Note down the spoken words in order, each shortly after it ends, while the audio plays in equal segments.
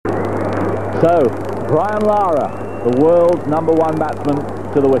So, Brian Lara, the world's #1 batsman,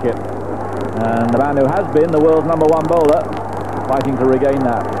 to the wicket. And the man who has been the world's #1 bowler, fighting to regain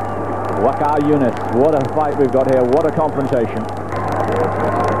that. Waqar Younis. What a fight we've got here. What a confrontation.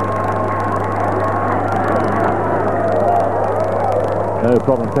 No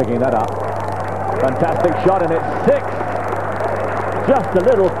problem picking that up. Fantastic shot, and it's 6. Just a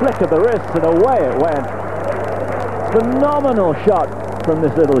little flick of the wrist and away it went. Phenomenal shot from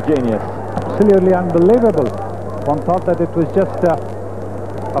this little genius. Absolutely unbelievable. One thought that it was just a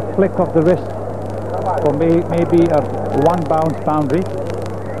flick of the wrist for maybe a one bounce boundary,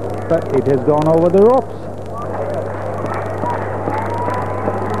 but it has gone over the ropes.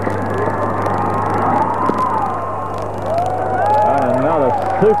 And another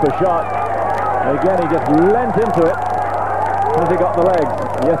super shot. Again, he just leant into it. Has it got the legs?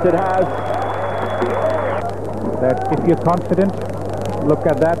 Yes, it has. That if you're confident, look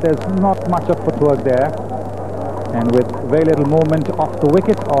at that. There's not much of footwork there, and with very little movement off the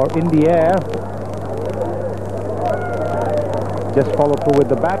wicket or in the air, just follow through with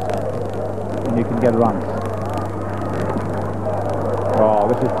the bat and you can get runs. Oh,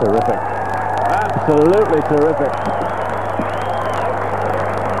 this is terrific. Absolutely terrific.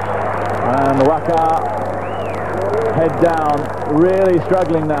 And Waqar, head down, really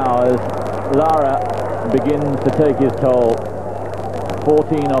struggling now as Lara begins to take his toll.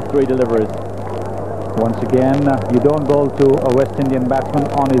 14 off 3 deliveries. Once again, you don't bowl to a West Indian batsman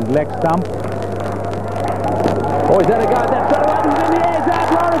on his leg stump. Oh, is that a guy? That's trying to run in the air.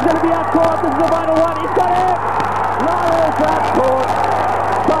 Lara's going to be out caught. This is the final one. He's got it. Lara's out caught.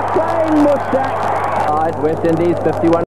 Buckane Mushtaq. West Indies 51.